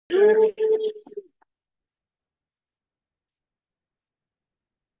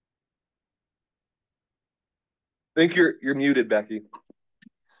Think you're muted, Becky.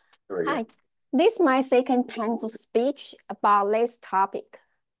 There we go. Hi, this is my second time to speak about this topic.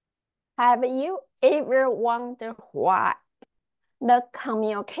 Have you ever wondered why the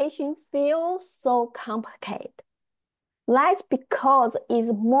communication feels so complicated? That's because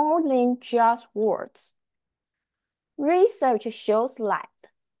it's more than just words. Research shows that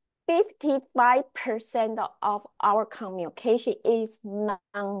 55% of our communication is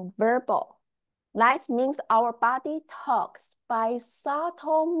nonverbal. That means our body talks by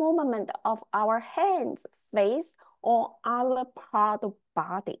subtle movement of our hands, face, or other part of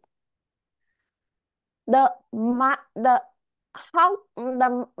body. The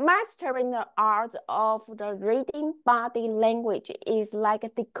mastering the art of the reading body language is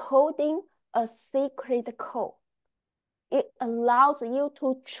like decoding a secret code. It allows you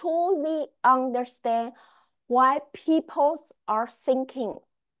to truly understand why people are thinking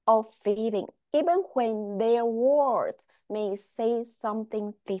or feeling, even when their words may say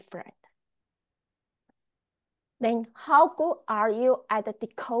something different. Then how good are you at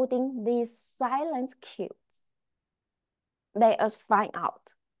decoding these silence cues? Let us find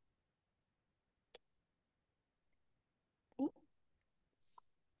out.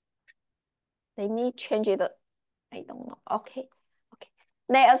 Let me change it. I don't know. Okay.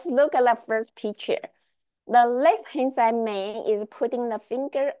 Let us look at the first picture. The left-hand side man is putting the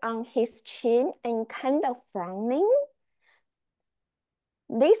finger on his chin and kind of frowning.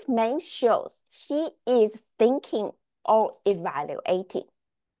 This man shows he is thinking or evaluating.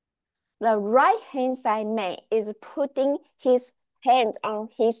 The right-hand side man is putting his hands on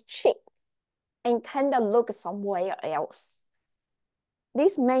his cheek and kind of look somewhere else.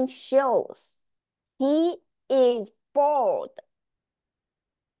 This man shows he is bored.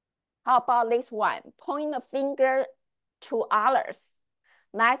 How about this one? Point the finger to others.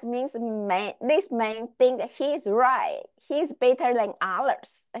 That means this man thinks he's right. He's better than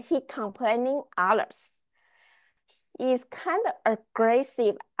others. He complaining others. It's kind of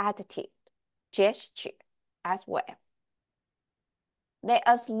aggressive attitude, gesture as well. Let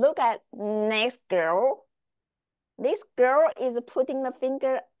us look at next girl. This girl is putting the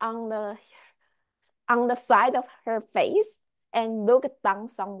finger on the side of her face and look down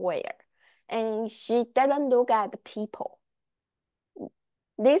somewhere. And she doesn't look at the people.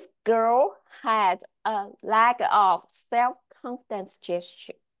 This girl had a lack of self-confidence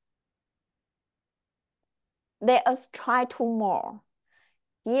gesture. Let us try two more.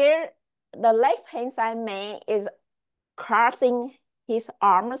 Here, the left-hand side man is crossing his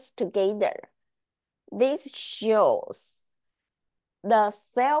arms together. This shows the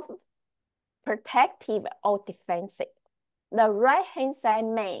self-protective or defensive. The right-hand side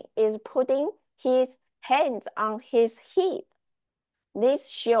man is putting his hands on his hip. This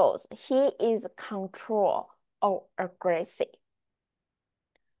shows he is control or aggressive.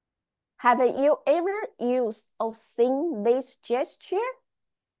 Have you ever used or seen this gesture?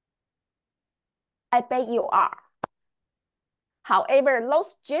 I bet you are. However,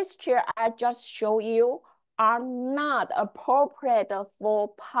 those gestures I just showed you are not appropriate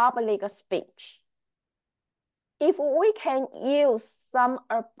for public speech. If we can use some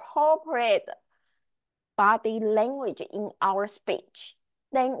appropriate body language in our speech,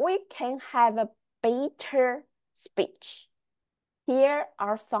 then we can have a better speech. Here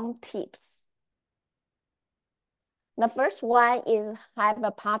are some tips. The first one is have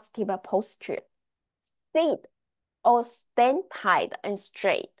a positive posture. Sit or stand tight and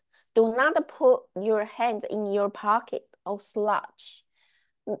straight. Do not put your hands in your pocket or slouch.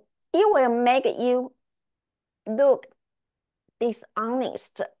 It will make you look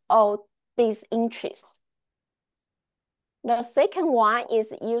dishonest or disinterested. The second one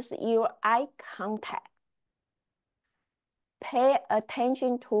is use your eye contact. Pay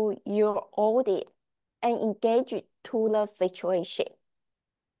attention to your audience and engage to the situation.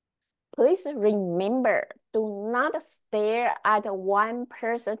 Please remember, do not stare at one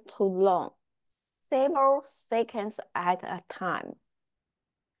person too long, several seconds at a time.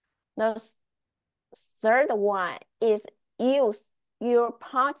 The third one is use your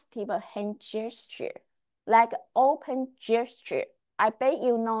positive hand gesture, like open gesture. I bet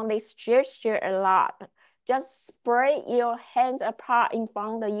you know this gesture a lot. Just spread your hands apart in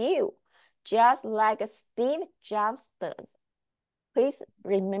front of you, just like Steve Jobs does. Please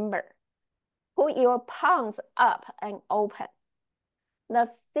remember, put your palms up and open. The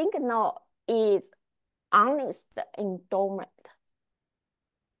signal is honest endorsement.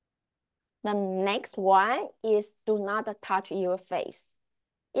 The next one is do not touch your face.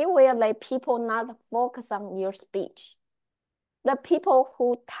 It will let people not focus on your speech. The people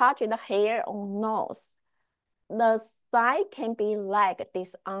who touch the hair on nose, the sign can be like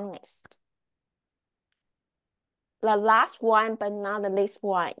dishonest. The last one, but not the least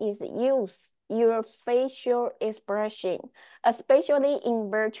one, is use your facial expression, especially in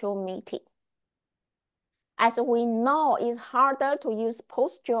virtual meeting. As we know, it's harder to use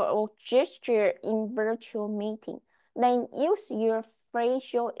posture or gesture in virtual meeting. Then use your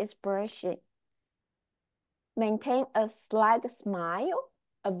facial expression. Maintain a slight smile.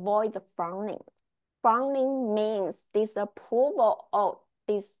 Avoid frowning. Frowning means disapproval or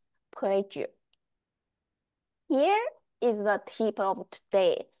displeasure. Here is the tip of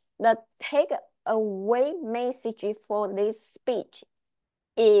today. The takeaway message for this speech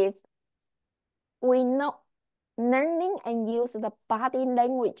is we know learning and use the body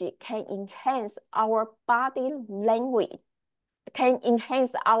language can enhance our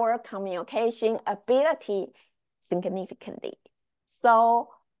communication ability significantly. So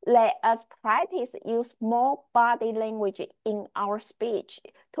let us practice use more body language in our speech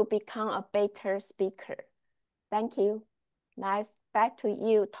to become a better speaker. Thank you. Nice. Back to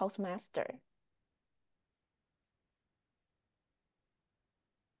you, Toastmaster.